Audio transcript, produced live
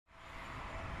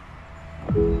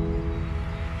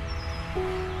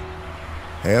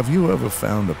Have you ever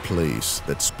found a place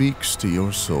that speaks to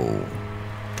your soul?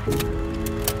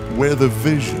 Where the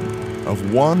vision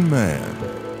of one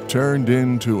man turned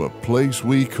into a place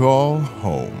we call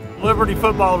home. Liberty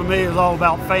football to me is all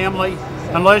about family.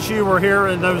 Unless you were here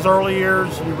in those early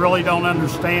years, you really don't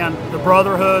understand the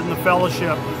brotherhood and the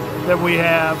fellowship that we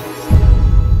have.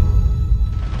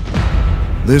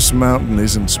 This mountain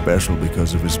isn't special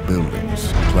because of its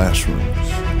buildings, classrooms.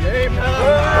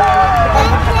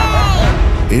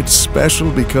 It's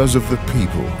special because of the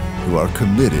people who are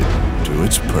committed to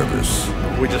its purpose.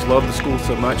 We just love the school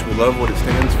so much. We love what it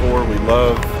stands for. We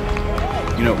love,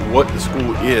 what the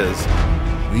school is.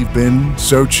 We've been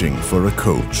searching for a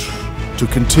coach to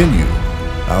continue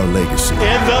our legacy.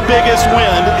 And the biggest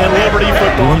win in Liberty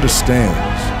football. Who understands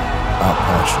our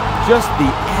passion. Just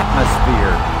the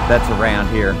atmosphere that's around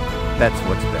here, that's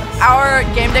what's best. Our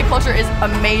game day culture is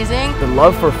amazing. The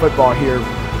love for football here,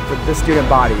 for the student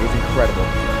body, is incredible.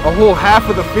 A whole half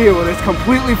of the field is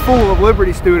completely full of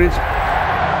Liberty students.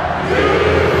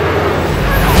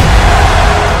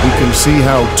 We can see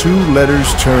how two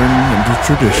letters turn into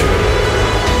tradition.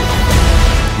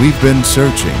 We've been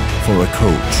searching for a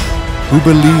coach who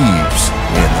believes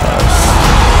in us,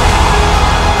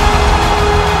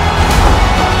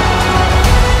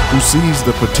 who sees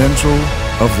the potential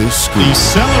of this school. The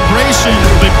celebration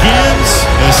begins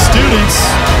as students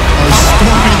are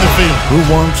storming the field. Who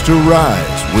wants to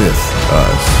rise with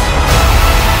us.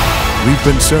 We've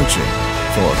been searching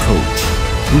for a coach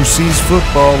who sees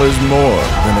football as more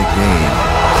than a game.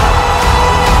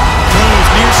 Goes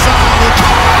near side.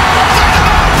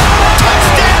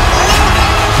 Touchdown, Liberty!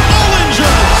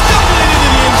 Bollinger stumbling into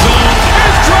the end zone.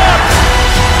 Here's dropped.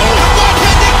 Oh, the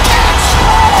one-handed catch!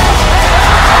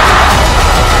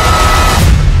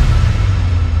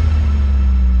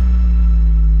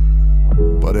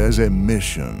 But as a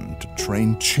mission to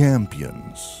train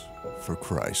champions for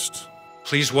Christ.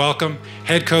 Please welcome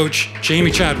head coach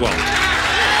Jamie Chadwell.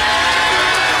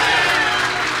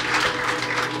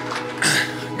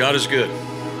 God is good.